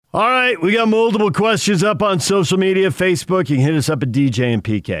All right, we got multiple questions up on social media. Facebook, you can hit us up at DJ and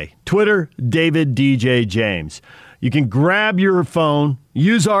PK. Twitter, David DJ James. You can grab your phone,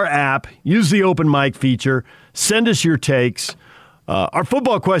 use our app, use the open mic feature, send us your takes. Our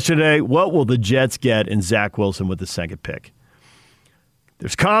football question today, what will the Jets get in Zach Wilson with the second pick?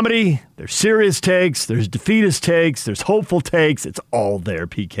 There's comedy, there's serious takes, there's defeatist takes, there's hopeful takes. It's all there,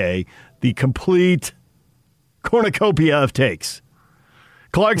 PK. The complete cornucopia of takes.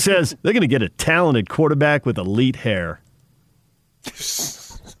 Clark says they're going to get a talented quarterback with elite hair.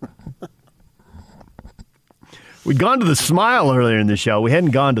 We'd gone to the smile earlier in the show. We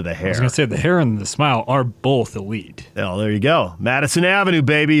hadn't gone to the hair. I was going to say the hair and the smile are both elite. Oh, there you go. Madison Avenue,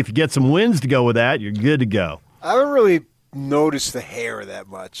 baby. If you get some wins to go with that, you're good to go. I haven't really noticed the hair that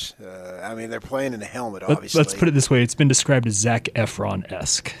much. I mean, they're playing in a helmet, obviously. Let's put it this way. It's been described as Zac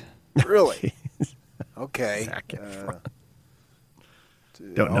Efron-esque. Really? Okay. Zac Efron.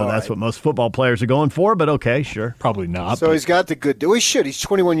 Don't know that's what most football players are going for, but okay, sure. Probably not. So he's got the good do. He should. He's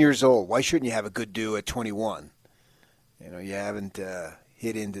 21 years old. Why shouldn't you have a good do at 21? You know, you haven't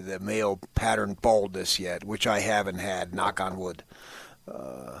hit into the male pattern baldness yet, which I haven't had, knock on wood.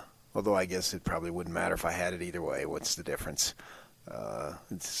 Although I guess it probably wouldn't matter if I had it either way. What's the difference?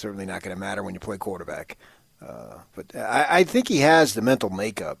 It's certainly not going to matter when you play quarterback. But I think he has the mental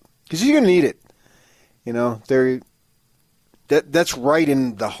makeup because he's going to need it. You know, that's right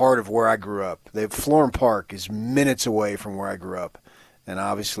in the heart of where I grew up. Florham Park is minutes away from where I grew up. And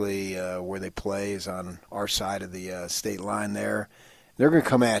obviously where they play is on our side of the state line there. They're going to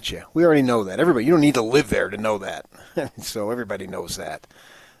come at you. We already know that. Everybody, you don't need to live there to know that. So everybody knows that.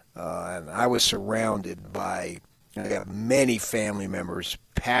 And I was surrounded by I got many family members,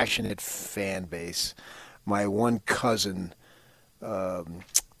 passionate fan base. My one cousin,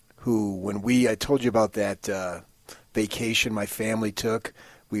 who when I told you about that vacation my family took,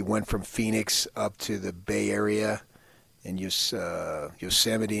 we went from Phoenix up to the Bay Area and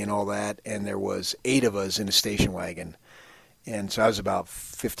Yosemite and all that, and there was 8 of us in a station wagon. And so I was about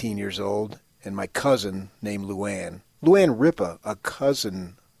 15 years old, and my cousin named Luann Ripa, a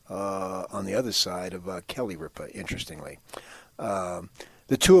cousin on the other side of Kelly Ripa, interestingly. The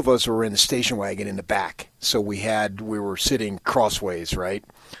 2 of us were in the station wagon in the back, so we were sitting crossways, right?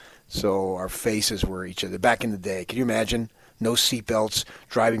 So our faces were each other. Back in the day, can you imagine? No seatbelts,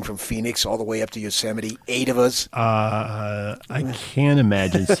 driving from Phoenix all the way up to Yosemite, 8 of us. I can't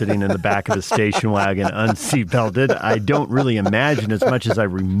imagine sitting in the back of the station wagon unseatbelted. I don't really imagine as much as I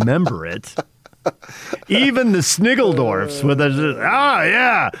remember it. Even the Sniggledorfs with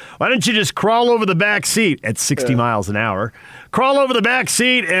yeah. Why don't you just crawl over the back seat at 60 miles an hour? Crawl over the back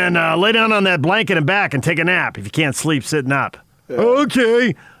seat and lay down on that blanket and back and take a nap if you can't sleep sitting up. Yeah.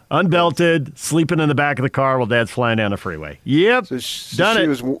 Okay. Unbelted, sleeping in the back of the car while Dad's flying down the freeway. Yep, done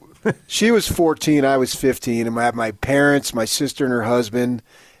it. She was 14, I was 15, and I had my parents, my sister and her husband,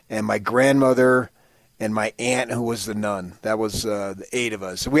 and my grandmother, and my aunt who was the nun. That was the 8 of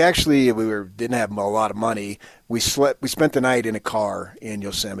us. So we didn't have a lot of money. We spent the night in a car in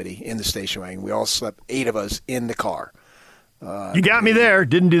Yosemite in the station wagon. We all slept, 8 of us in the car. You got me there.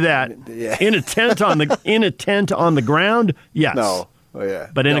 Didn't do that. Yeah. In a tent on the ground. Yes. No. Oh yeah.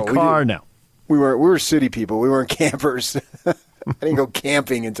 But in a car, no. We were city people. We weren't campers. I didn't go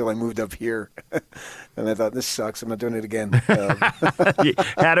camping until I moved up here. And I thought, this sucks. I'm not doing it again. You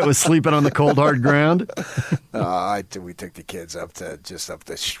had it with sleeping on the cold, hard ground? We took the kids up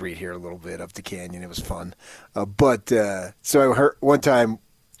the street here a little bit, up the canyon. It was fun. So I heard one time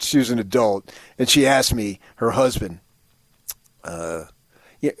she was an adult, and she asked me, her husband,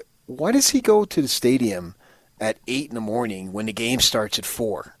 why does he go to the stadium at 8 in the morning when the game starts at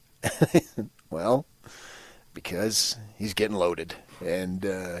 4? Well, because he's getting loaded and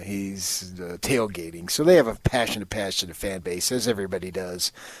he's tailgating. So they have a passionate fan base, as everybody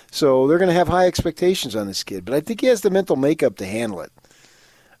does. So they're going to have high expectations on this kid. But I think he has the mental makeup to handle it.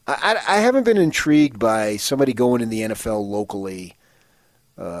 I haven't been intrigued by somebody going in the NFL locally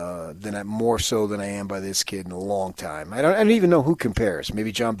more so than I am by this kid in a long time. I don't even know who compares.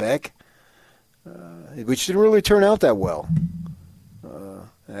 Maybe John Beck? Which didn't really turn out that well,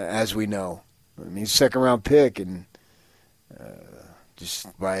 as we know. I mean, second-round pick, and just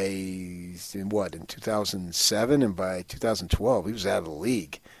in 2007 and by 2012, he was out of the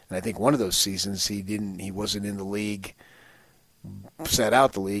league. And I think one of those seasons he wasn't in the league, sat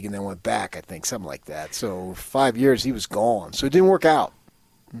out the league, and then went back, I think, something like that. So 5 years, he was gone. So it didn't work out.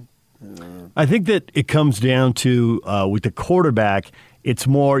 I think that it comes down to, with the quarterback, it's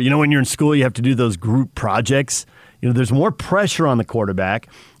more, when you're in school, you have to do those group projects. There's more pressure on the quarterback.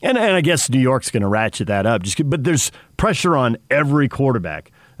 And I guess New York's going to ratchet that up. But there's pressure on every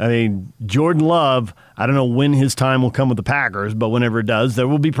quarterback. I mean, Jordan Love, I don't know when his time will come with the Packers, but whenever it does, there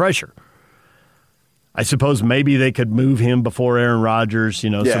will be pressure. I suppose maybe they could move him before Aaron Rodgers, so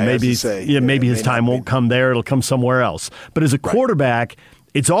maybe his time won't come there. It'll come somewhere else. But as a quarterback,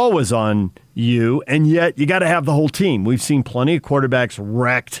 it's always on you, and yet you got to have the whole team. We've seen plenty of quarterbacks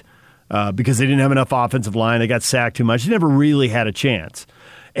wrecked because they didn't have enough offensive line. They got sacked too much. They never really had a chance.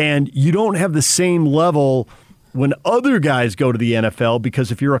 And you don't have the same level when other guys go to the NFL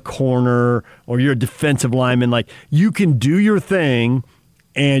because if you're a corner or you're a defensive lineman, like you can do your thing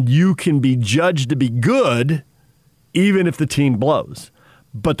and you can be judged to be good even if the team blows.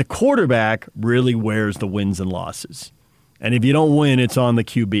 But the quarterback really wears the wins and losses. And if you don't win, it's on the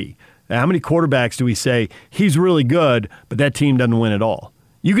QB. Now, how many quarterbacks do we say, he's really good, but that team doesn't win at all?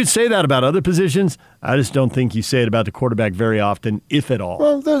 You could say that about other positions. I just don't think you say it about the quarterback very often, if at all.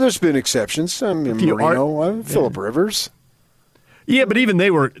 Well, there's been exceptions. I mean, Marino, Phillip Rivers. Yeah, but even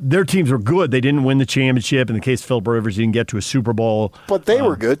their teams were good. They didn't win the championship. In the case of Phillip Rivers, he didn't get to a Super Bowl. But they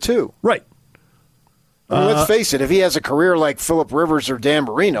were good, too. Right. I mean, let's face it. If he has a career like Phillip Rivers or Dan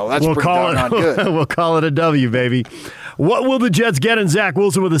Marino, that's pretty darn good. We'll call it a W, baby. What will the Jets get in Zach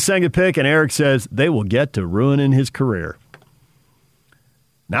Wilson with a second pick? And Eric says they will get to ruining his career.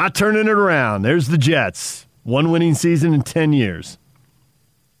 Not turning it around. There's the Jets. One winning season in 10 years.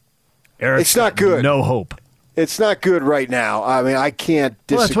 Eric, it's not good. No hope. It's not good right now. I mean, I can't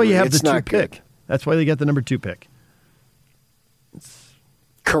disagree. Well, that's why you have it's the 2 not pick. Good. That's why they get the number 2 pick.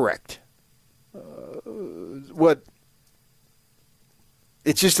 Correct.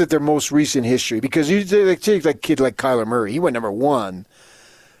 It's just that their most recent history, because you take like a kid like Kyler Murray, he went number 1,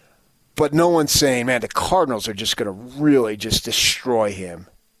 but no one's saying, man, the Cardinals are just going to really just destroy him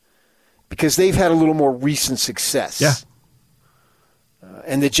because they've had a little more recent success. Yeah.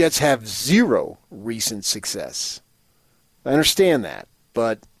 And the Jets have 0 recent success. I understand that,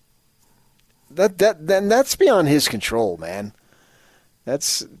 but that's beyond his control, man.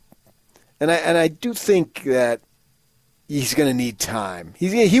 And I do think that he's going to need time.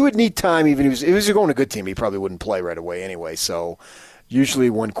 He would need time even if he was going to a good team. He probably wouldn't play right away anyway. So usually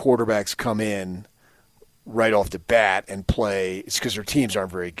when quarterbacks come in right off the bat and play, it's because their teams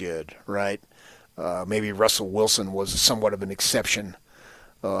aren't very good, right? Maybe Russell Wilson was somewhat of an exception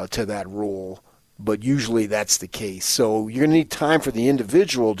to that rule, but usually that's the case. So you're going to need time for the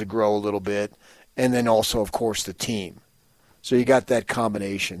individual to grow a little bit, and then also, of course, the team. So you got that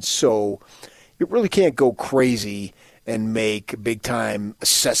combination. So you really can't go crazy and make big-time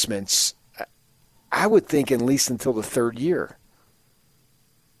assessments, I would think, at least until the 3rd year.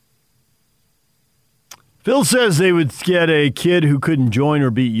 Phil says they would get a kid who couldn't join or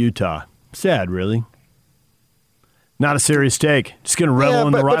beat Utah. Sad, really. Not a serious take. Just going to revel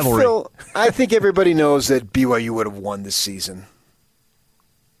in the rivalry. But Phil, I think everybody knows that BYU would have won this season.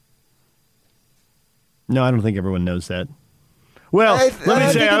 No, I don't think everyone knows that. Well, let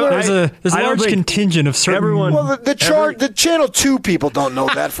me say, there's a large contingent of certain. Everyone, well, the Channel 2 people don't know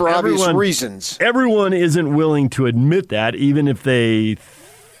that for obvious reasons. Everyone isn't willing to admit that, even if they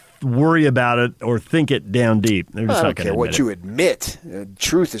worry about it or think it down deep. They're just I not don't care what you admit.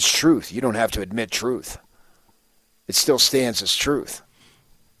 Truth is truth. You don't have to admit truth. It still stands as truth.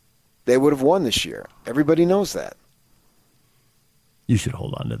 They would have won this year. Everybody knows that. You should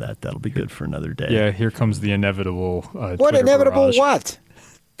hold on to that. That'll be good for another day. Yeah, here comes the inevitable What Twitter inevitable barrage. what?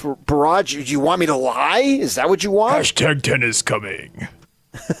 Barrage? Do you want me to lie? Is that what you want? Hashtag 10 is coming.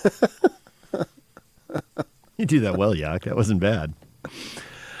 You do that well, Yak. That wasn't bad.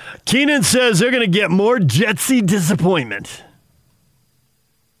 Keenan says they're going to get more Jetsy disappointment.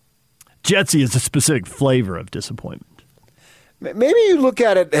 Jetsy is a specific flavor of disappointment. Maybe you look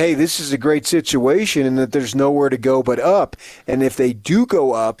at it, hey, this is a great situation and that there's nowhere to go but up. And if they do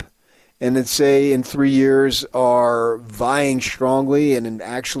go up and then say in 3 years are vying strongly and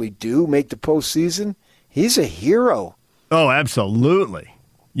actually do make the postseason, he's a hero. Oh, absolutely.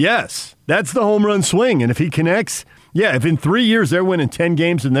 Yes, that's the home run swing. And if he connects, if in 3 years they're winning 10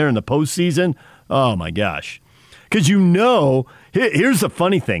 games and they're in the postseason, oh my gosh. Because here's the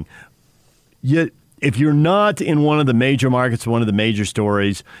funny thing. If you're not in one of the major markets, one of the major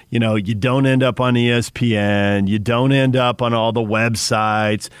stories, you don't end up on ESPN, you don't end up on all the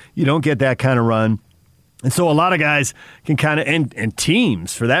websites, you don't get that kind of run. And so a lot of guys can kind of, and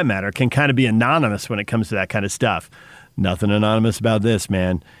teams for that matter, can kind of be anonymous when it comes to that kind of stuff. Nothing anonymous about this,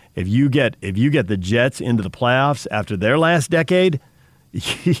 man. If you get the Jets into the playoffs after their last decade,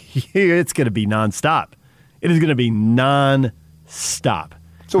 it's going to be nonstop. It is going to be nonstop.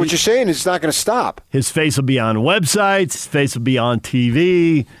 So what you're saying is it's not going to stop. His face will be on websites. His face will be on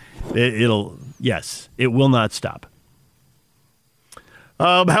TV. It will not stop.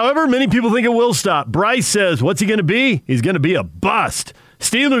 However, many people think it will stop. Bryce says, what's he going to be? He's going to be a bust.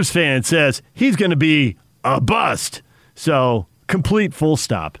 Steelers fan says he's going to be a bust. So, complete full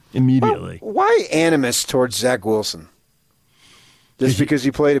stop immediately. Well, why animus towards Zach Wilson? Just because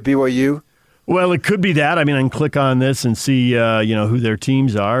he played at BYU? Well, it could be that. I mean, I can click on this and see, who their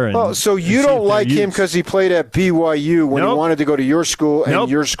teams are. And, so you don't like him because he played at BYU when he wanted to go to your school, and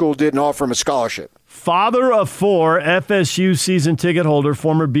your school didn't offer him a scholarship. Father of 4, FSU season ticket holder,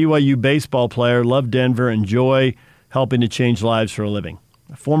 former BYU baseball player, love Denver, enjoy helping to change lives for a living.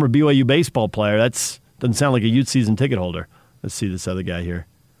 A former BYU baseball player, doesn't sound like a Ute season ticket holder. Let's see this other guy here.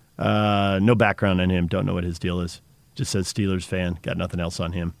 No background on him. Don't know what his deal is. Just says Steelers fan. Got nothing else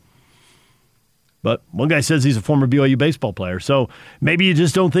on him. But one guy says he's a former BYU baseball player, so maybe you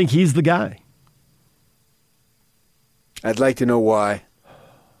just don't think he's the guy. I'd like to know why.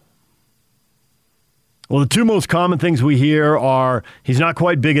 Well, the two most common things we hear are he's not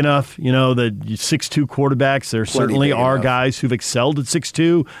quite big enough. The 6'2" quarterbacks, there certainly are guys who've excelled at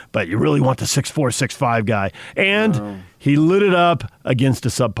 6'2", but you really want the 6'4", 6'5" guy. And he lit it up against a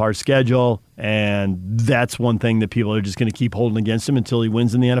subpar schedule, and that's one thing that people are just going to keep holding against him until he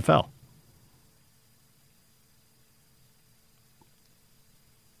wins in the NFL.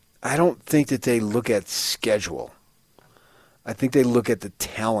 I don't think that they look at schedule. I think they look at the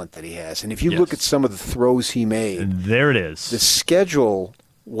talent that he has. And if you look at some of the throws he made, and there it is. The schedule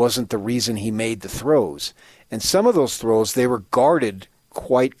wasn't the reason he made the throws. And some of those throws, they were guarded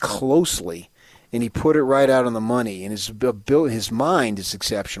quite closely, and he put it right out on the money. And his mind is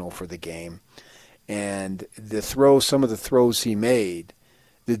exceptional for the game. And some of the throws he made,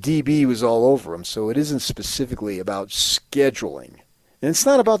 the DB was all over him. So it isn't specifically about scheduling. And it's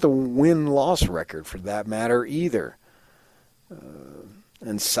not about the win-loss record for that matter either.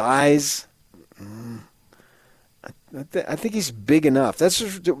 And size, I think he's big enough. That's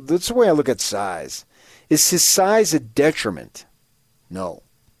the way I look at size. Is his size a detriment? No.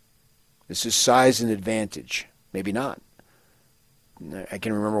 Is his size an advantage? Maybe not. I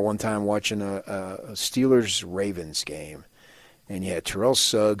can remember one time watching a Steelers-Ravens game, and you had Terrell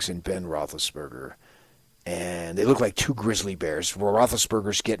Suggs and Ben Roethlisberger, and they looked like two grizzly bears.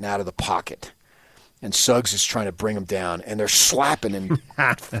 Roethlisberger's getting out of the pocket, and Suggs is trying to bring him down, and they're slapping and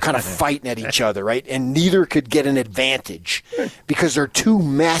kind of fighting at each other, right? And neither could get an advantage because they're two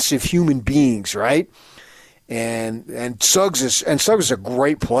massive human beings, right? And Suggs is a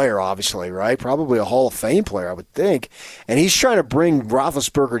great player, obviously, right? Probably a Hall of Fame player, I would think. And he's trying to bring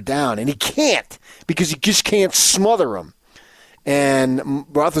Roethlisberger down, and he can't because he just can't smother him. And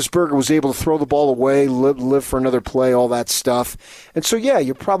Roethlisberger was able to throw the ball away, live for another play, all that stuff. And so,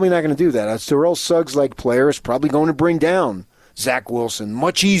 you're probably not going to do that. A Terrell Suggs-like player is probably going to bring down Zach Wilson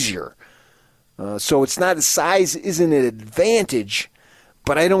much easier. So it's not, size isn't an advantage,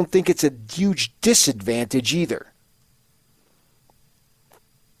 but I don't think it's a huge disadvantage either.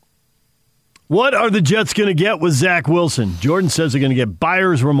 What are the Jets going to get with Zach Wilson? Jordan says they're going to get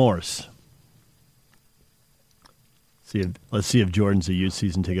buyer's remorse. Let's see if Jordan's a Ute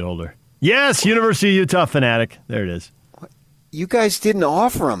season ticket holder. Yes, University of Utah fanatic. There it is. You guys didn't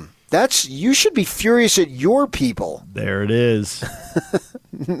offer him. You should be furious at your people. There it is.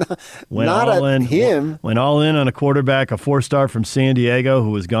 Not at him. Went all in on a quarterback, a 4-star from San Diego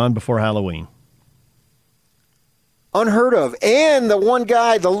who was gone before Halloween. Unheard of. And the one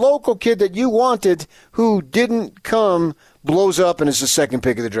guy, the local kid that you wanted who didn't come, blows up and is the second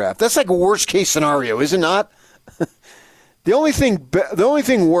pick of the draft. That's like a worst-case scenario, is it not? The only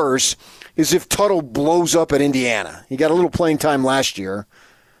thing worse is if Tuttle blows up at Indiana. He got a little playing time last year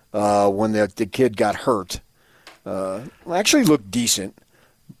when the kid got hurt. Actually looked decent,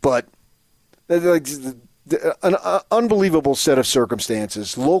 but an unbelievable set of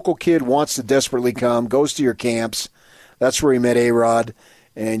circumstances. Local kid wants to desperately come, goes to your camps. That's where he met A-Rod,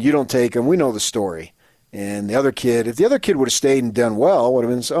 and you don't take him. We know the story. And the other kid, if the other kid would have stayed and done well, would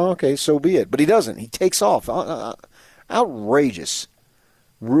have been, okay, so be it. But he doesn't. He takes off. Outrageous.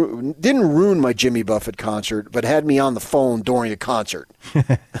 Didn't ruin my Jimmy Buffett concert, but had me on the phone during the concert.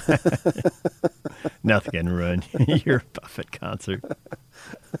 Nothing can ruin your Buffett concert.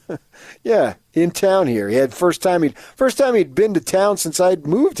 Yeah, in town here. He had first time he'd been to town since I'd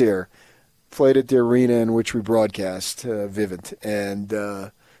moved here. Played at the arena in which we broadcast, Vivint, and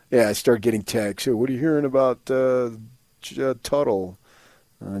I started getting texts. So, what are you hearing about Tuttle?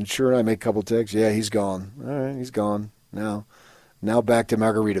 And sure, I make a couple texts. Yeah, he's gone. All right, he's gone now back to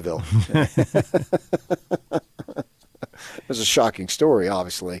Margaritaville. It's a shocking story,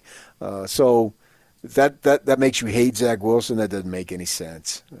 obviously. So That makes you hate Zach Wilson. That doesn't make any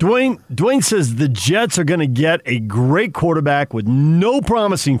sense. Dwayne says the Jets are going to get a great quarterback with no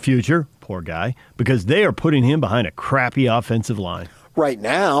promising future, poor guy, because they are putting him behind a crappy offensive line. Right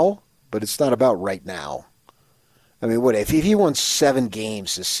now, but it's not about right now. I mean, what if he won 7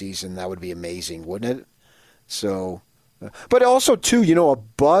 games this season? That would be amazing, wouldn't it? So, but also too, a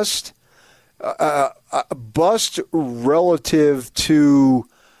bust relative to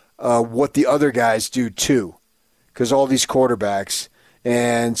what the other guys do too, because all these quarterbacks,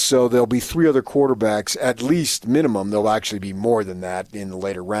 and so there'll be 3 other quarterbacks at least minimum. There'll actually be more than that in the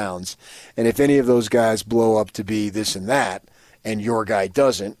later rounds, and if any of those guys blow up to be this and that, and your guy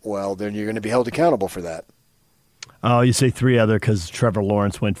doesn't, well, then you're going to be held accountable for that. Oh, you say 3 other because Trevor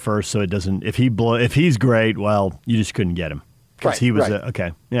Lawrence went first, so it doesn't. If he's great, well, you just couldn't get him because he was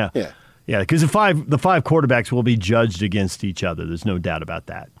okay. Yeah. Because the five quarterbacks will be judged against each other. There's no doubt about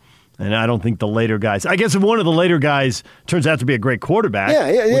that. And I don't think the later guys. I guess if one of the later guys turns out to be a great quarterback,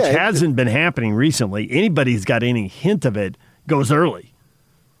 which hasn't been happening recently, anybody who's got any hint of it goes early.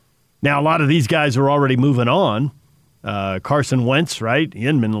 Now a lot of these guys are already moving on. Carson Wentz, right? He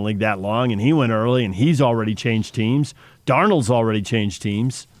hadn't been in the league that long, and he went early, and he's already changed teams. Darnold's already changed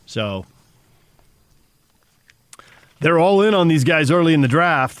teams. So they're all in on these guys early in the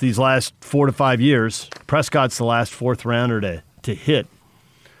draft these last 4 to 5 years. Prescott's the last 4th rounder to hit.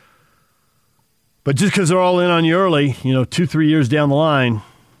 But just because they're all in on you early, 2-3 years down the line,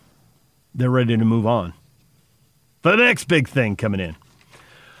 they're ready to move on. The next big thing coming in.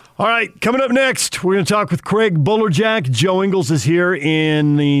 All right, coming up next, we're going to talk with Craig Bolerjack. Joe Ingles is here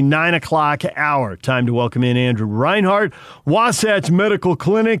in the 9 o'clock hour. Time to welcome in Andrew Reinhardt, Wasatch Medical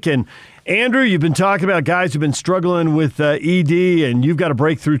Clinic. And Andrew, you've been talking about guys who've been struggling with ED, and you've got a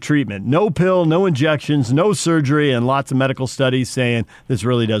breakthrough treatment. No pill, no injections, no surgery, and lots of medical studies saying this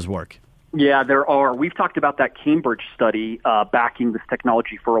really does work. Yeah, there are. We've talked about that Cambridge study backing this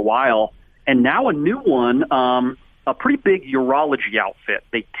technology for a while, and now a new one, a pretty big urology outfit.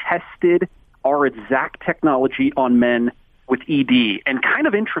 They tested our exact technology on men with ED, and kind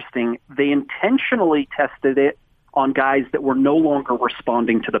of interesting, they intentionally tested it on guys that were no longer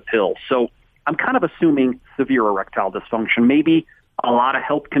responding to the pill. So I'm kind of assuming severe erectile dysfunction, maybe a lot of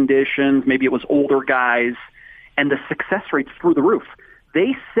health conditions, maybe it was older guys, and the success rate's through the roof.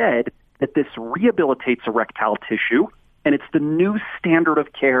 They said that this rehabilitates erectile tissue, and it's the new standard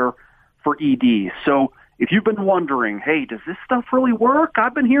of care for ED. So if you've been wondering, hey, does this stuff really work?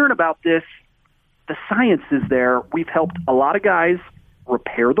 I've been hearing about this. The science is there. We've helped a lot of guys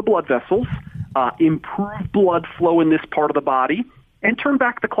repair the blood vessels, improve blood flow in this part of the body, and turn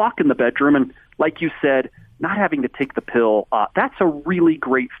back the clock in the bedroom. And like you said, not having to take the pill, that's a really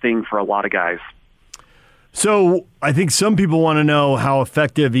great thing for a lot of guys. So I think some people want to know how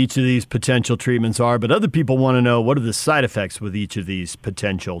effective each of these potential treatments are, but other people want to know what are the side effects with each of these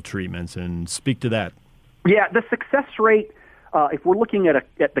potential treatments, and speak to that. Yeah, the success rate, if we're looking at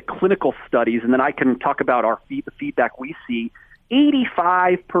the clinical studies, and then I can talk about the feedback we see,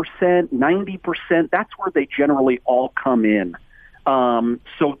 85%, 90%, that's where they generally all come in.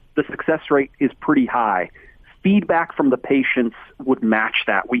 So the success rate is pretty high. Feedback from the patients would match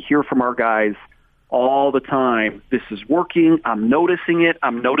that. We hear from our guys all the time, this is working, I'm noticing it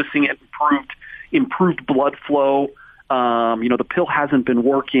improved blood flow. The pill hasn't been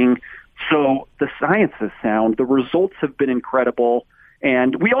working. So the science is sound. The results have been incredible.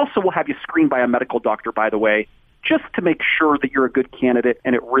 And we also will have you screened by a medical doctor, by the way, just to make sure that you're a good candidate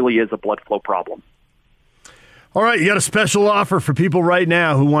and it really is a blood flow problem. All right, you got a special offer for people right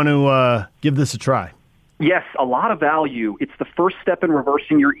now who want to give this a try. Yes, a lot of value. It's the first step in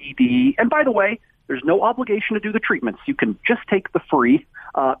reversing your ED. And by the way, there's no obligation to do the treatments. You can just take the free.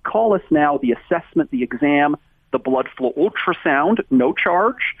 Call us now, the assessment, the exam, the blood flow ultrasound, no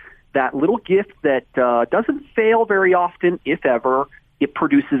charge. That little gift that doesn't fail very often, if ever. It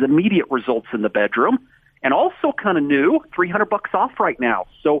produces immediate results in the bedroom. And also kind of new, $300 off right now.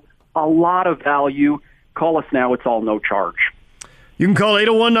 So a lot of value. Call us now. It's all no charge. You can call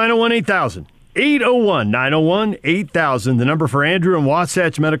 801-901-8000. 801-901-8000, the number for Andrew and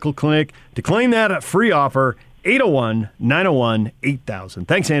Wasatch Medical Clinic. To claim that free offer, 801-901-8000.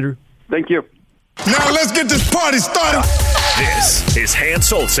 Thanks, Andrew. Thank you. Now let's get this party started. This is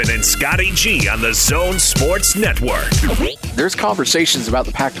Hans Olsen and Scotty G on the Zone Sports Network. There's conversations about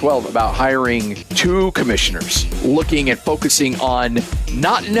the Pac-12 about hiring 2 commissioners, looking at focusing on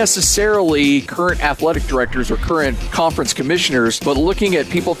not necessarily current athletic directors or current conference commissioners, but looking at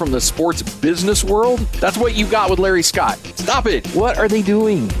people from the sports business world. That's what you got with Larry Scott. Stop it. What are they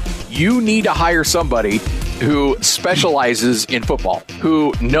doing? You need to hire somebody who specializes in football,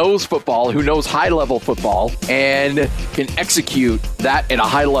 who knows football, who knows high-level football, and can execute that at a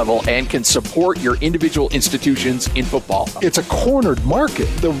high level and can support your individual institutions in football. It's a cornered market.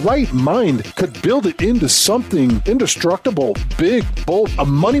 The right mind could build it into something indestructible, big, bold, a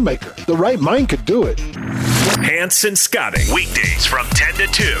moneymaker. The right mind could do it. Hans and Scotty, weekdays from 10 to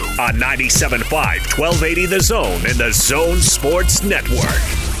 2 on 97.5, 1280 The Zone and The Zone Sports Network.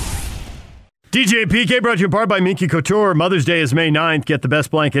 DJ and PK brought to you in part by Minky Couture. Mother's Day is May 9th. Get the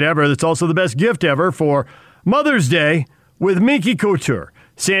best blanket ever. That's also the best gift ever for Mother's Day with Minky Couture.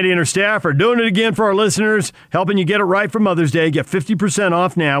 Sandy and her staff are doing it again for our listeners, helping you get it right for Mother's Day. Get 50%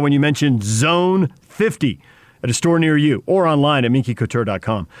 off now when you mention Zone 50 at a store near you or online at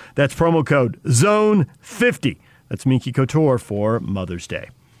minkycouture.com. That's promo code Zone 50. That's Minky Couture for Mother's Day.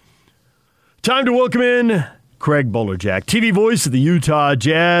 Time to welcome in Craig Bolerjack, TV voice of the Utah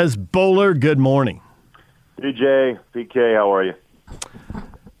Jazz. Bowler, good morning. DJ, PK, how are you?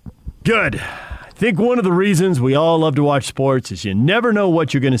 Good. I think one of the reasons we all love to watch sports is you never know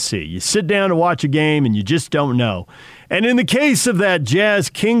what you're going to see. You sit down to watch a game and you just don't know. And in the case of that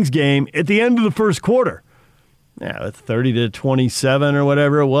Jazz-Kings game, at the end of the first quarter, 30-27 or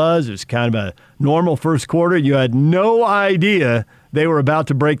whatever it was kind of a normal first quarter. You had no idea they were about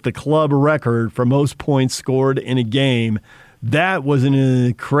to break the club record for most points scored in a game. That was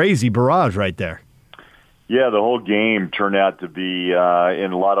a crazy barrage right there. Yeah, the whole game turned out to be, in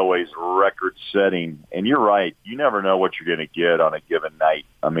a lot of ways, record-setting. And you're right. You never know what you're going to get on a given night.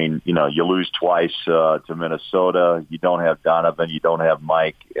 I mean, you lose twice to Minnesota. You don't have Donovan. You don't have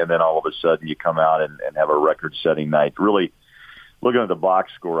Mike. And then all of a sudden you come out and have a record-setting night. Really, looking at the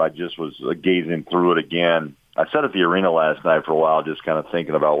box score, I just was gazing through it again. I sat at the arena last night for a while just kind of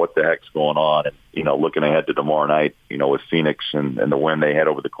thinking about what the heck's going on and, looking ahead to tomorrow night, with Phoenix and the win they had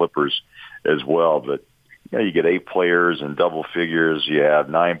over the Clippers as well. But, you get 8 players in double figures. You have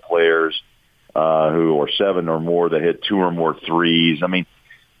 9 players who are 7 or more that hit 2 or more threes. I mean,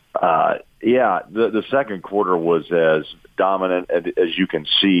 the second quarter was as dominant as you can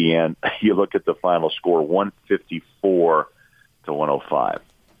see. And you look at the final score, 154 to 105.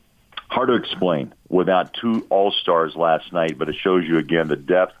 Hard to explain without 2 All-Stars last night, but it shows you, again, the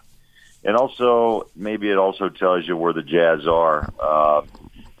depth. And also, maybe it also tells you where the Jazz are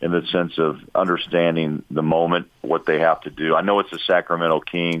in the sense of understanding the moment, what they have to do. I know it's the Sacramento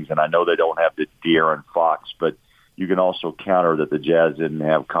Kings, and I know they don't have the De'Aaron Fox, but you can also counter that the Jazz didn't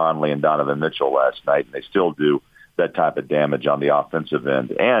have Conley and Donovan Mitchell last night, and they still do that type of damage on the offensive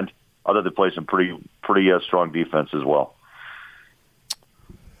end. And other than play some pretty strong defense as well.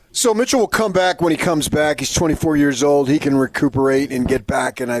 So Mitchell will come back when he comes back. He's 24 years old. He can recuperate and get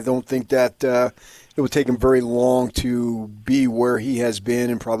back, and I don't think that it would take him very long to be where he has been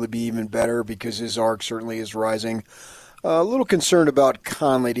and probably be even better because his arc certainly is rising. A little concerned about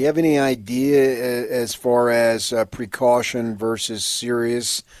Conley. Do you have any idea as far as precaution versus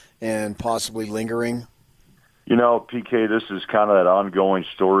serious and possibly lingering? PK, this is kind of that ongoing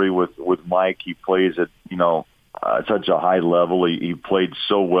story with Mike. He plays at, such a high level. He played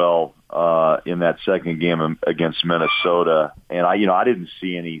so well in that second game against Minnesota, and I didn't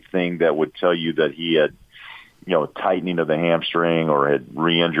see anything that would tell you that he had tightening of the hamstring or had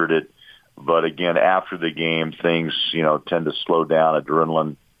re-injured it. But again, after the game, things tend to slow down.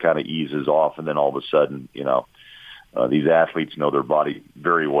 Adrenaline kind of eases off, and then all of a sudden, these athletes know their body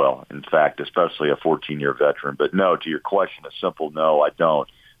very well. In fact, especially a 14-year veteran. But no, to your question, a simple no, I don't.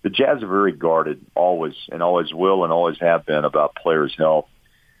 The Jazz are very guarded, always, and always will and always have been about players' health.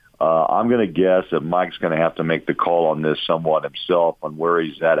 I'm going to guess that Mike's going to have to make the call on this somewhat himself, on where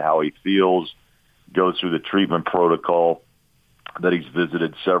he's at, how he feels, go through the treatment protocol that he's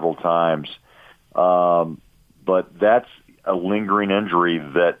visited several times. But that's a lingering injury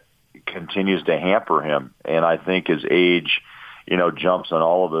that continues to hamper him. And I think as age, jumps on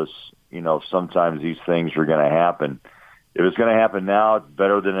all of us, sometimes these things are going to happen. If it's going to happen now, it's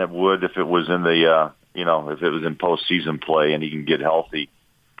better than it would if it was in the, if it was in postseason play and he can get healthy.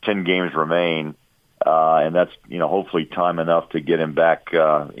 10 games remain, and that's, hopefully time enough to get him back, to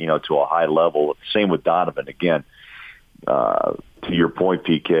a high level. Same with Donovan. Again, to your point,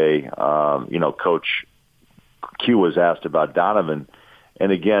 PK, Coach Q was asked about Donovan.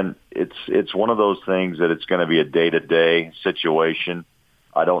 And again, it's one of those things that it's going to be a day-to-day situation.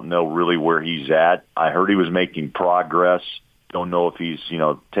 I don't know really where he's at. I heard he was making progress. Don't know if he's,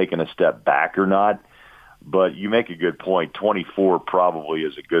 taking a step back or not. But you make a good point. 24 probably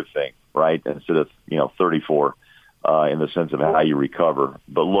is a good thing, right? Instead of 34 in the sense of how you recover.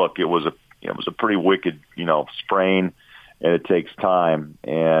 But look, it was a pretty wicked sprain, and it takes time.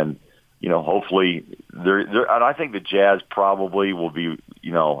 And hopefully and I think the Jazz probably will be,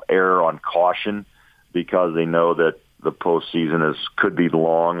 err on caution because they know that the postseason could be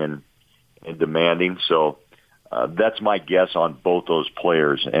long and demanding. So that's my guess on both those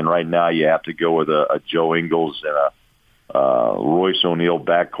players. And right now you have to go with a Joe Ingles and a Royce O'Neal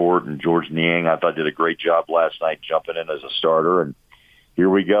backcourt, and George Niang I thought did a great job last night jumping in as a starter. And here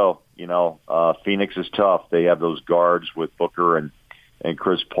we go. Phoenix is tough. They have those guards with Booker and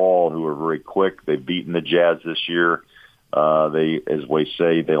Chris Paul, who are very quick. They've beaten the Jazz this year. They, as we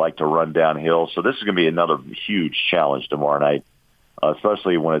say, they like to run downhill. So this is going to be another huge challenge tomorrow night,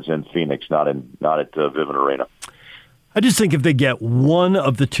 especially when it's in Phoenix, not at Vivint Arena. I just think if they get one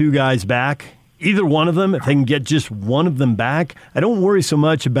of the two guys back, either one of them, if they can get just one of them back, I don't worry so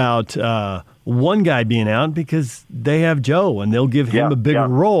much about one guy being out because they have Joe and they'll give him a bigger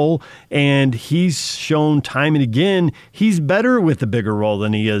role. And he's shown time and again he's better with the bigger role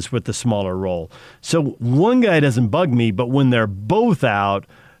than he is with the smaller role. So one guy doesn't bug me, but when they're both out,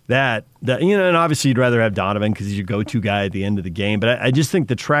 that and obviously you'd rather have Donovan because he's your go-to guy at the end of the game. But I just think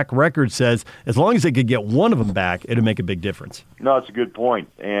the track record says as long as they could get one of them back, it'll make a big difference. No, it's a good point.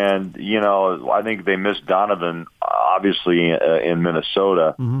 And, I think they missed Donovan, obviously, in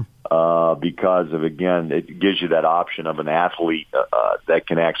Minnesota because of, again, it gives you that option of an athlete that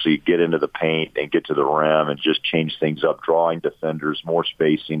can actually get into the paint and get to the rim and just change things up, drawing defenders, more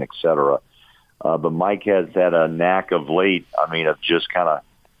spacing, et cetera. But Mike has had a knack of late, of just kind of,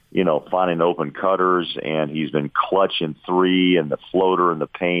 finding open cutters, and he's been clutch in three and the floater in the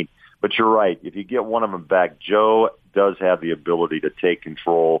paint. But you're right. If you get one of them back, Joe does have the ability to take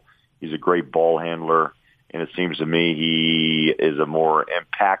control. He's a great ball handler, and it seems to me he is a more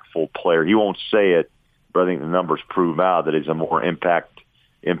impactful player. He won't say it, but I think the numbers prove out that he's a more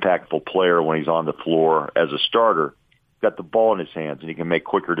impactful player when he's on the floor as a starter. Got the ball in his hands, and he can make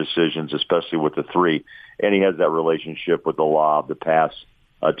quicker decisions, especially with the three. And he has that relationship with the lob, the pass,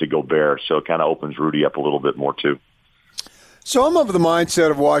 to Gobert, so it kind of opens Rudy up a little bit more too. So I'm of the mindset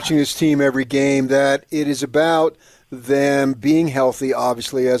of watching this team every game that it is about them being healthy,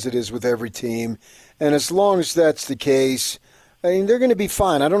 obviously, as it is with every team. And as long as that's the case, they're going to be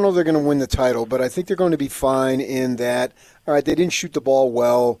fine. I don't know if they're going to win the title, but I think they're going to be fine in that, all right, they didn't shoot the ball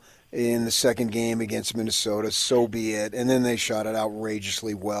well in the second game against Minnesota, so be it. And then they shot it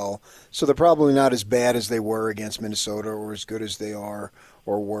outrageously well. So they're probably not as bad as they were against Minnesota or as good as they are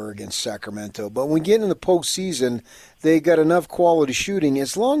or were against Sacramento. But when we get in the postseason, they got enough quality shooting.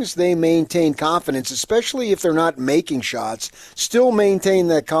 As long as they maintain confidence, especially if they're not making shots, still maintain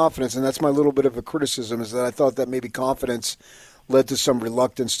that confidence. And that's my little bit of a criticism, is that I thought that maybe confidence led to some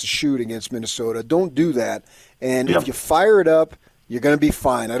reluctance to shoot against Minnesota. Don't do that. And if you fire it up, you're going to be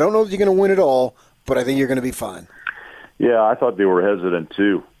fine. I don't know if you're going to win it all, but I think you're going to be fine. Yeah, I thought they were hesitant,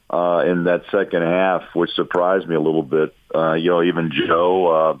 too, in that second half, which surprised me a little bit. Even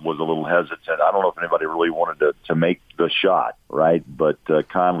Joe was a little hesitant. I don't know if anybody really wanted to make the shot, right? But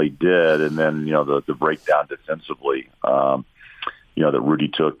Conley did, and then, the breakdown defensively, that Rudy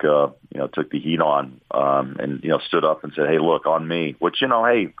took the heat on and, stood up and said, hey, look, on me. Which,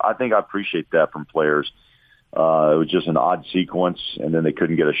 hey, I think I appreciate that from players. It was just an odd sequence, and then they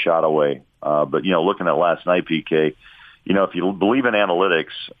couldn't get a shot away. But, looking at last night, PK, if you believe in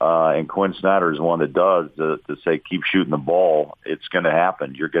analytics, and Quinn Snyder is one that does, to say keep shooting the ball, it's going to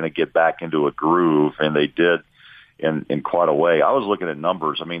happen. You're going to get back into a groove, and they did in quite a way. I was looking at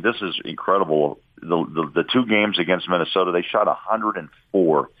numbers. This is incredible. The two games against Minnesota, they shot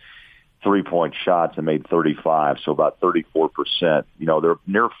 104 three-point shots and made 35, so about 34%. They're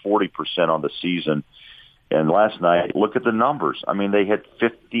near 40% on the season. And last night, look at the numbers. They hit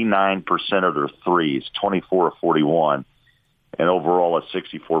 59% of their threes, 24 of 41, and overall a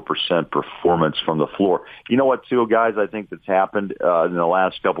 64% performance from the floor. You know what, too, guys, I think that's happened in the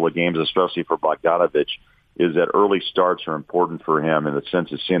last couple of games, especially for Bogdanovic, is that early starts are important for him in the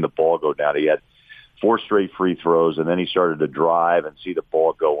sense of seeing the ball go down. He had 4 straight free throws, and then he started to drive and see the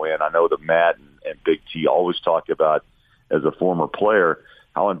ball go in. I know that Matt and Big T always talk about, as a former player,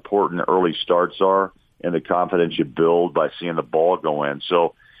 how important early starts are and the confidence you build by seeing the ball go in.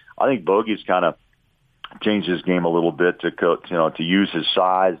 So I think Bogey's kind of changed his game a little bit to use his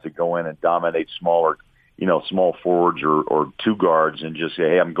size to go in and dominate small forwards or two guards and just say,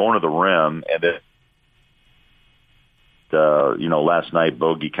 hey, I'm going to the rim. And then, last night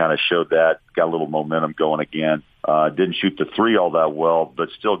Bogey kind of showed that, got a little momentum going again. Didn't shoot the three all that well, but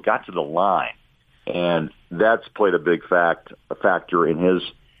still got to the line. And that's played a big factor in his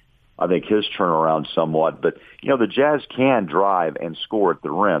turnaround somewhat. But, the Jazz can drive and score at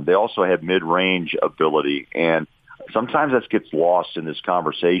the rim. They also have mid-range ability. And sometimes that gets lost in this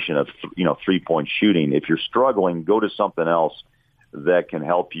conversation of, 3-point shooting. If you're struggling, go to something else that can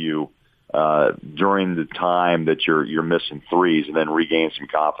help you during the time that you're missing threes, and then regain some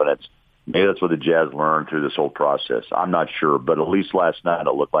confidence. Maybe that's what the Jazz learned through this whole process. I'm not sure, but at least last night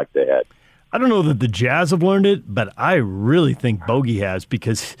it looked like they had. I don't know that the Jazz have learned it, but I really think Bogey has,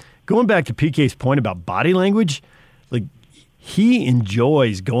 because going back to PK's point about body language, like, he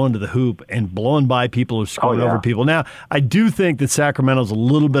enjoys going to the hoop and blowing by people or scoring over people. Now, I do think that Sacramento's a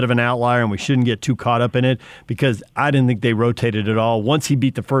little bit of an outlier, and we shouldn't get too caught up in it, because I didn't think they rotated at all. Once he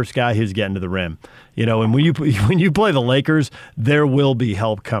beat the first guy, he was getting to the rim. And when you play the Lakers, there will be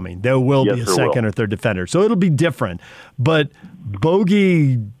help coming. There will be a second or third defender. So it'll be different. But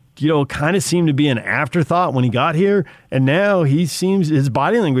Bogey, kind of seemed to be an afterthought when he got here, and now his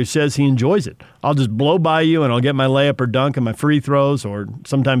body language says he enjoys it. I'll just blow by you, and I'll get my layup or dunk and my free throws, or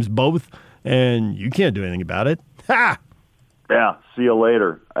sometimes both, and you can't do anything about it. Ha! Yeah, see you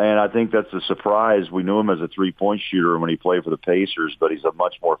later. And I think that's a surprise. We knew him as a three-point shooter when he played for the Pacers, but he's a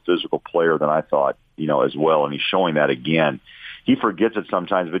much more physical player than I thought, as well, and he's showing that again. He forgets it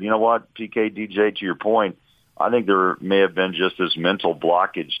sometimes, but you know what, PK, DJ, to your point, I think there may have been just this mental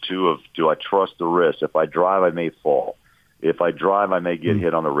blockage, too, of do I trust the wrist? If I drive, I may fall. If I drive, I may get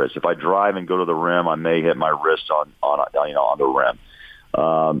hit on the wrist. If I drive and go to the rim, I may hit my wrist on the rim.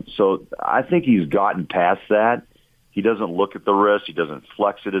 So I think he's gotten past that. He doesn't look at the wrist. He doesn't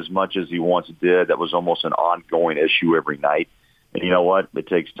flex it as much as he once did. That was almost an ongoing issue every night. And you know what? It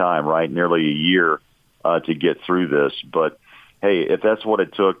takes time, right? Nearly a year to get through this. But, hey, if that's what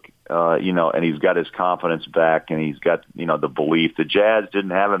it took, and he's got his confidence back, and he's got, the belief. The Jazz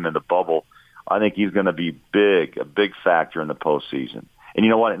didn't have him in the bubble. I think he's going to be a big factor in the postseason. And you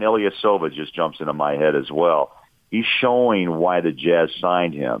know what? And Ilyasova just jumps into my head as well. He's showing why the Jazz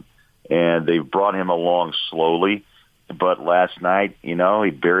signed him, and they've brought him along slowly. But last night, he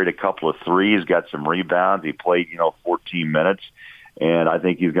buried a couple of threes, got some rebounds. He played, 14 minutes, and I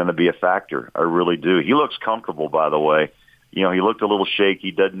think he's going to be a factor. I really do. He looks comfortable, by the way. He looked a little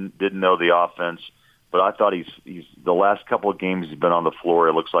shaky, didn't know the offense, but I thought he's the last couple of games he's been on the floor.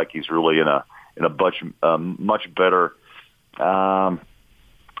 It looks like he's really in a much better,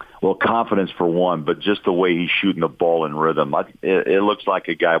 confidence for one, but just the way he's shooting the ball in rhythm. It looks like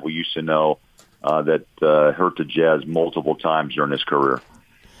a guy we used to know that hurt the Jazz multiple times during his career.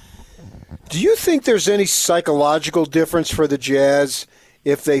 Do you think there's any psychological difference for the Jazz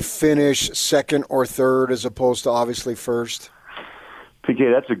if they finish second or third as opposed to obviously first?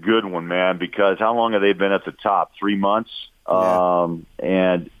 PK, that's a good one, man, because how long have they been at the top? 3 months? Yeah.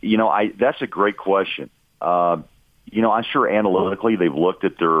 That's a great question. I'm sure analytically they've looked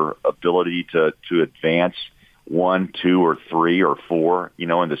at their ability to advance 1, 2, or 3 or 4, in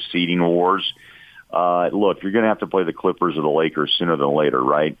the seeding wars. Look, you're going to have to play the Clippers or the Lakers sooner than later,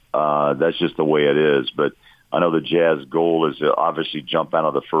 right? That's just the way it is. But I know the Jazz goal is to obviously jump out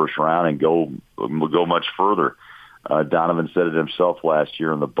of the first round and go much further. Donovan said it himself last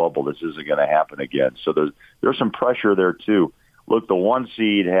year in the bubble. This isn't going to happen again. So there's some pressure there, too. Look, the 1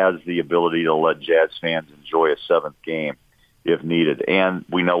 seed has the ability to let Jazz fans enjoy a 7th game if needed. And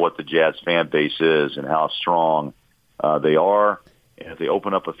we know what the Jazz fan base is and how strong they are. And if they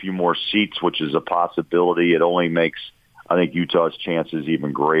open up a few more seats, which is a possibility, it only makes, I think, Utah's chances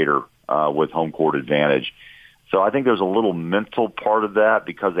even greater with home court advantage. So I think there's a little mental part of that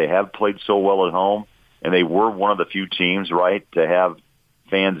because they have played so well at home, and they were one of the few teams, right, to have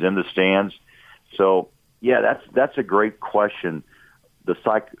fans in the stands. So, yeah, that's a great question. The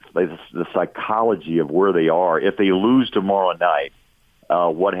psychology of where they are. If they lose tomorrow night,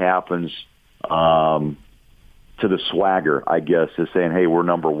 what happens to the swagger, I guess, is saying, hey, we're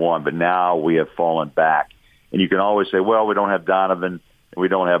number one, but now we have fallen back. And you can always say, well, we don't have Donovan, we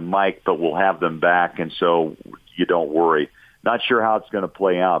don't have Mike, but we'll have them back, and so you don't worry. Not sure how it's going to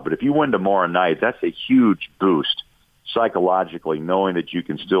play out, but if you win tomorrow night, that's a huge boost psychologically, knowing that you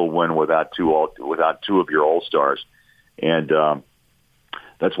can still win without two of your All-Stars. And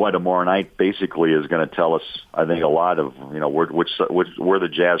that's why tomorrow night basically is going to tell us, I think, a lot of where the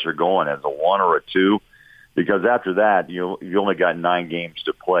Jazz are going as a 1 or a 2, because after that you only got 9 games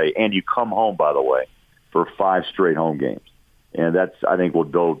to play, and you come home, by the way, for 5 straight home games, and that's, I think, will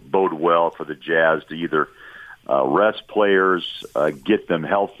bode well for the Jazz to either rest players, get them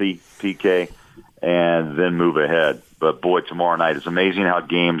healthy, PK, and then move ahead. But boy, tomorrow night, it's amazing how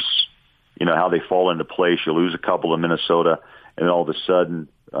games, how they fall into place. You lose a couple in Minnesota, and all of a sudden,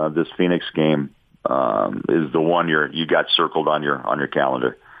 this Phoenix game is the one you got circled on your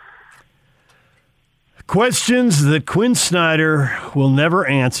calendar. Questions that Quinn Snyder will never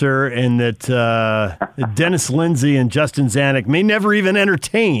answer and that Dennis Lindsay and Justin Zanuck may never even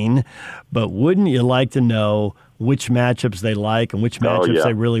entertain, but wouldn't you like to know which matchups they like and which matchups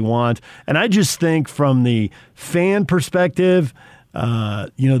they really want? And I just think from the fan perspective,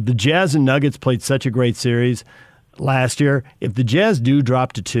 the Jazz and Nuggets played such a great series last year. If the Jazz do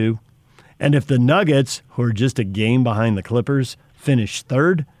drop to 2, and if the Nuggets, who are just a game behind the Clippers, finish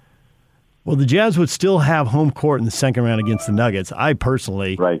 3rd, well, the Jazz would still have home court in the second round against the Nuggets. I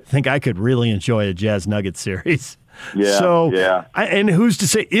personally think I could really enjoy a Jazz-Nuggets series. And who's to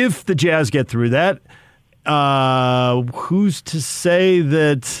say if the Jazz get through that, who's to say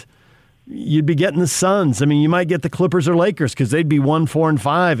that you'd be getting the Suns? I mean, you might get the Clippers or Lakers because they'd be 1, 4, and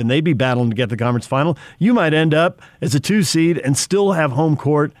 5, and they'd be battling to get the conference final. You might end up as a 2 seed and still have home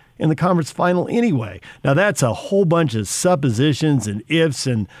court in the conference final anyway. Now, that's a whole bunch of suppositions and ifs,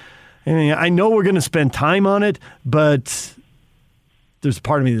 and I know we're going to spend time on it, but there's a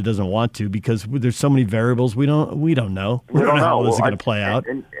part of me that doesn't want to because there's so many variables we don't know. We don't know how this is going to play out.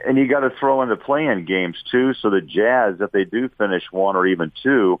 And you got to throw in the play-in games too. So the Jazz, if they do finish 1 or even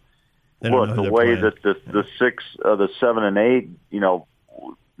 2, look, the way that the 6, the 7 and 8,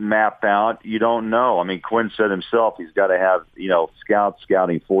 map out, you don't know. I mean, Quinn said himself he's got to have scouts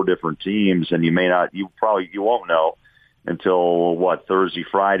scouting 4 different teams, and you won't know until Thursday,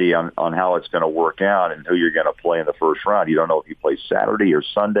 Friday on how it's going to work out and who you're going to play in the first round. You don't know if you play Saturday or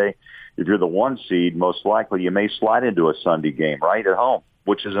Sunday. If you're the 1 seed, most likely you may slide into a Sunday game right at home,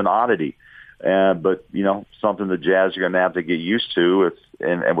 which is an oddity. But something the Jazz are going to have to get used to.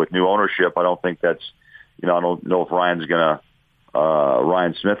 And with new ownership, I don't think that's I don't know if Ryan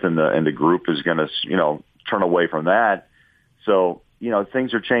Smith in the group is going to turn away from that. So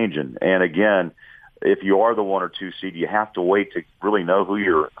things are changing. And again, if you are the 1 or 2 seed, you have to wait to really know who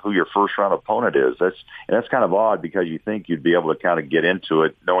your first round opponent is. That's kind of odd because you think you'd be able to kind of get into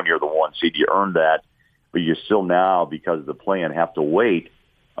it knowing you're the 1 seed. You earned that, but you still now, because of the play-in, have to wait,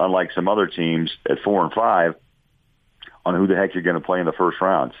 unlike some other teams at 4 and 5, on who the heck you're going to play in the first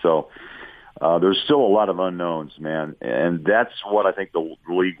round. So there's still a lot of unknowns, man, and that's what I think the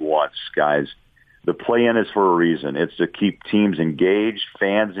league wants, guys. The play-in is for a reason. It's to keep teams engaged,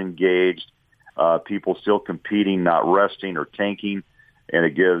 fans engaged, people still competing, not resting or tanking, and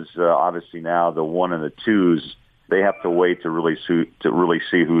it gives obviously now the 1 and the 2s, they have to wait to really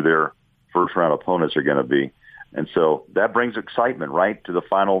see who their first round opponents are going to be, and so that brings excitement right to the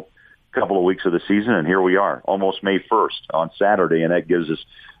final couple of weeks of the season, and here we are, almost May 1st on Saturday, and that gives us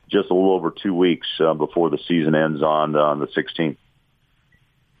just a little over 2 weeks before the season ends on the 16th.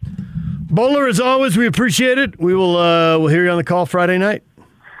 Bowler, as always, we appreciate it. We will we'll hear you on the call Friday night.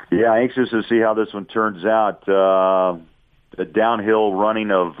 Yeah, anxious to see how this one turns out. The downhill running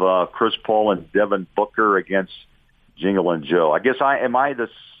of Chris Paul and Devin Booker against Jingle and Joe. I guess am I the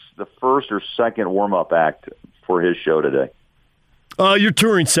first or second warm-up act for his show today? You're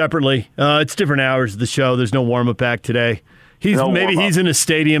touring separately. It's different hours of the show. There's no warm-up act today. He's in a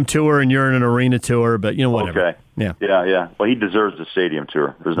stadium tour and you're in an arena tour, but whatever. Okay. Yeah. Well, he deserves the stadium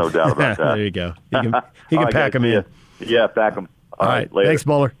tour. There's no doubt about that. There you go. He can pack him in. Yeah, pack him. All right. Later. Thanks,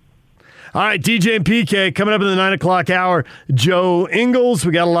 Bowler. All right, DJ and PK coming up in the 9 o'clock hour. Joe Ingles,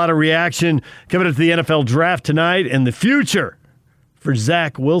 we got a lot of reaction coming up to the NFL draft tonight and the future for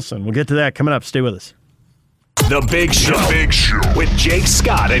Zach Wilson. We'll get to that coming up. Stay with us. The Big Show with Jake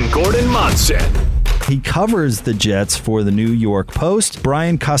Scott and Gordon Monson. He covers the Jets for the New York Post.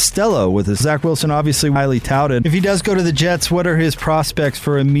 Brian Costello with us. Zach Wilson, obviously highly touted. If he does go to the Jets, what are his prospects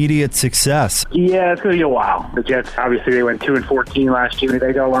for immediate success? Yeah, it's going to be a while. The Jets, obviously, they went 2-14 last year.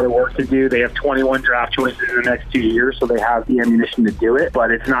 They got a lot of work to do. They have 21 draft choices in the next 2 years, so they have the ammunition to do it.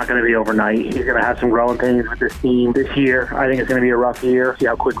 But it's not going to be overnight. He's going to have some growing pains with this team this year. I think it's going to be a rough year. See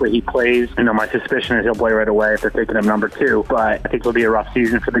how quickly he plays. My suspicion is he'll play right away if they're taking him number 2. But I think it'll be a rough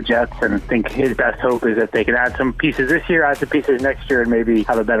season for the Jets, and I think his best hope is that they can add some pieces this year, add some pieces next year, and maybe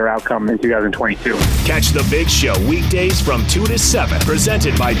have a better outcome in 2022. Catch the Big Show weekdays from 2 to 7,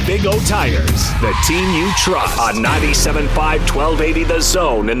 presented by Big O Tires, the team you trust, on 97.5 1280 The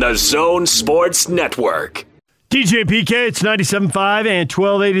Zone and The Zone Sports Network. DJ PK, it's 97.5 and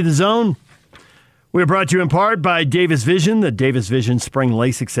 1280 The Zone. We're brought to you in part by Davis Vision. The Davis Vision Spring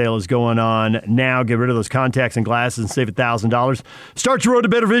LASIK sale is going on now. Get rid of those contacts and glasses and save $1,000. Start your road to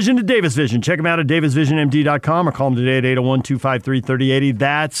better vision at Davis Vision. Check them out at davisvisionmd.com or call them today at 801-253-3080.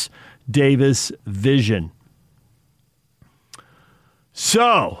 That's Davis Vision.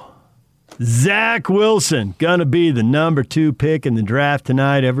 So, Zach Wilson going to be the number 2 pick in the draft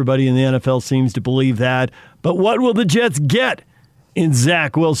tonight. Everybody in the NFL seems to believe that. But what will the Jets get in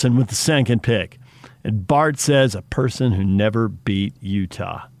Zach Wilson with the second pick? And Bart says a person who never beat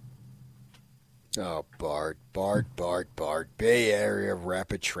Utah. Oh, Bart. Bay Area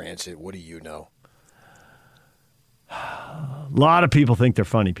Rapid Transit. What do you know? A lot of people think they're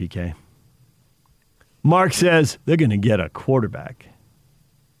funny, PK. Mark says they're going to get a quarterback.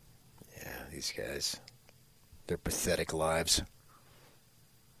 Yeah, these guys. Their pathetic lives.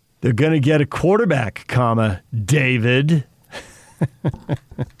 They're going to get a quarterback, David.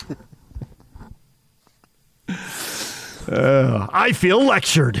 I feel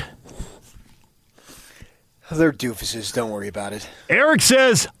lectured. They're doofuses. Don't worry about it. Eric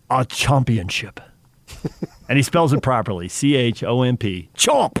says a championship. And he spells it properly. C-H-O-M-P.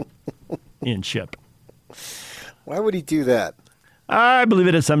 Chomp-in-ship. Why would he do that? I believe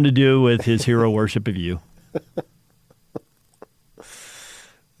it has something to do with his hero worship of you.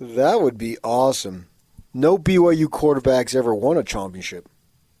 That would be awesome. No BYU quarterbacks ever won a championship.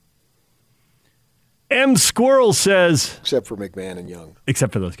 M. Squirrel says... Except for McMahon and Young.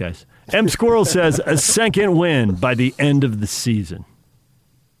 Except for those guys. M. Squirrel says a second win by the end of the season.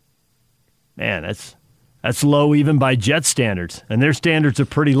 Man, that's low even by Jet standards. And their standards are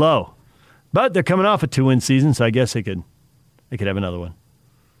pretty low. But they're coming off a 2-win season, so I guess they could have another one.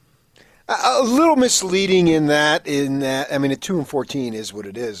 A little misleading in that. I mean, a 2-14 is what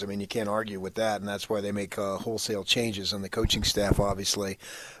it is. I mean, you can't argue with that, and that's why they make wholesale changes on the coaching staff, obviously.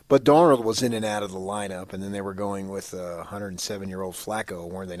 But Darnold was in and out of the lineup, and then they were going with 107-year-old Flacco,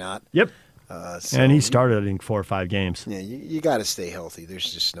 weren't they not? Yep. And he started, I think, 4 or 5 games. Yeah, you got to stay healthy.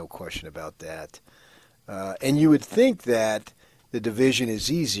 There's just no question about that. And you would think that the division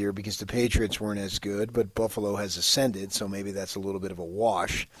is easier because the Patriots weren't as good, but Buffalo has ascended, so maybe that's a little bit of a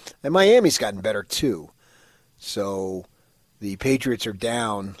wash. And Miami's gotten better, too. So the Patriots are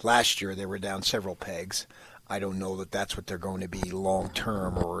down. Last year, they were down several pegs. I don't know that that's what they're going to be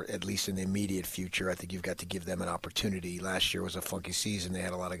long-term or at least in the immediate future. I think you've got to give them an opportunity. Last year was a funky season. They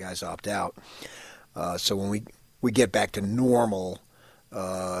had a lot of guys opt out. So when we get back to normal,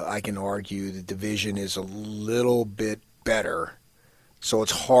 I can argue the division is a little bit better. So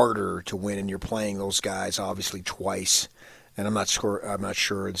it's harder to win, and you're playing those guys obviously twice. And I'm not sure.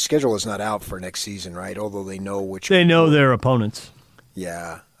 The schedule is not out for next season, right? Although they know which. They know their opponents.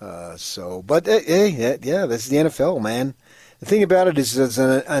 Yeah. But hey, yeah, that's the NFL, man. The thing about it is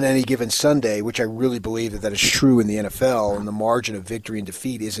on any given Sunday, which I really believe that is true in the NFL, and the margin of victory and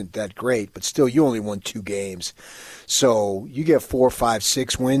defeat isn't that great, but still you only won 2 games. So you get 4, 5,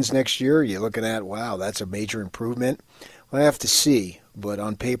 6 wins next year, you're looking at, wow, that's a major improvement. Well, I have to see, but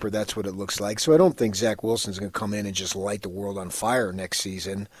on paper that's what it looks like. So I don't think Zach Wilson's going to come in and just light the world on fire next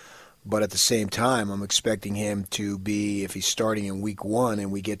season. But at the same time, I'm expecting him to be, if he's starting in week 1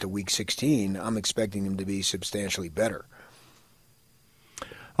 and we get to week 16, I'm expecting him to be substantially better.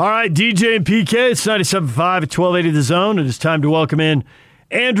 All right, DJ and PK, it's 97.5 at 1280 The Zone. It is time to welcome in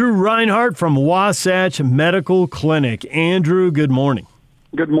Andrew Reinhardt from Wasatch Medical Clinic. Andrew, good morning.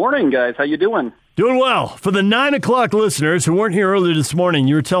 Good morning, guys. How you doing? Doing well. For the 9 o'clock listeners who weren't here earlier this morning,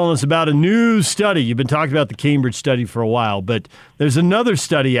 you were telling us about a new study. You've been talking about the Cambridge study for a while, but there's another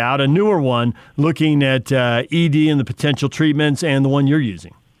study out, a newer one, looking at ED and the potential treatments and the one you're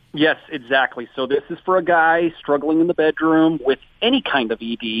using. Yes, exactly. So this is for a guy struggling in the bedroom with any kind of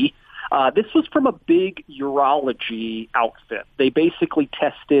ED. This was from a big urology outfit. They basically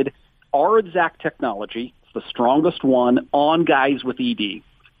tested our exact technology, it's the strongest one, on guys with ED.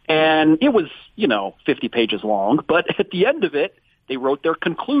 And it was, 50 pages long, but at the end of it, they wrote their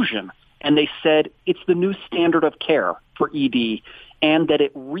conclusion, and they said it's the new standard of care for ED and that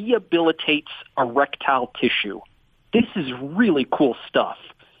it rehabilitates erectile tissue. This is really cool stuff.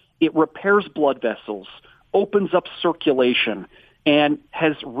 It repairs blood vessels, opens up circulation, and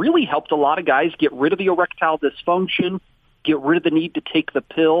has really helped a lot of guys get rid of the erectile dysfunction, get rid of the need to take the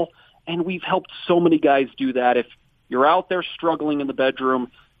pill, and we've helped so many guys do that. If you're out there struggling in the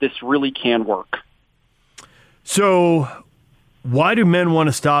bedroom, this really can work. So why do men want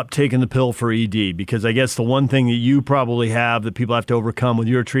to stop taking the pill for ED? Because I guess the one thing that you probably have that people have to overcome with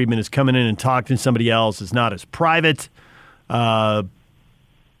your treatment is coming in and talking to somebody else. It's not as private. But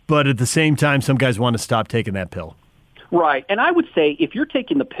at the same time, some guys want to stop taking that pill. Right. And I would say if you're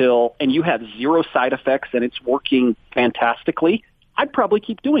taking the pill and you have 0 side effects and it's working fantastically, I'd probably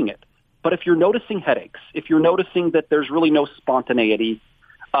keep doing it. But if you're noticing headaches, if you're noticing that there's really no spontaneity,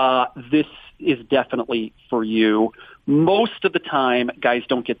 this is definitely for you. Most of the time, guys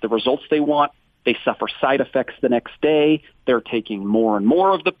don't get the results they want. They suffer side effects the next day. They're taking more and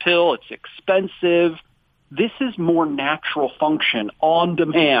more of the pill. It's expensive. This is more natural function, on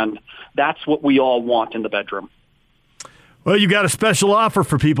demand. That's what we all want in the bedroom. Well, you got a special offer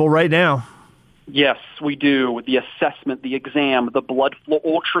for people right now. Yes, we do. The assessment, the exam, the blood flow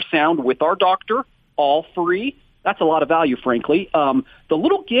ultrasound with our doctor, all free. That's a lot of value, frankly. The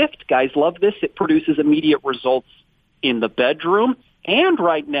little gift, guys love this. It produces immediate results in the bedroom. And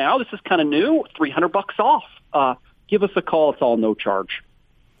right now, this is kind of new, $300 off. Give us a call. It's all no charge.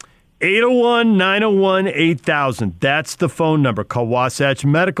 801-901-8000. That's the phone number. Call Wasatch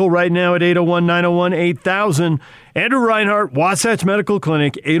Medical right now at 801-901-8000. Andrew Reinhardt, Wasatch Medical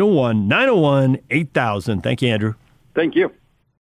Clinic, 801-901-8000. Thank you, Andrew. Thank you.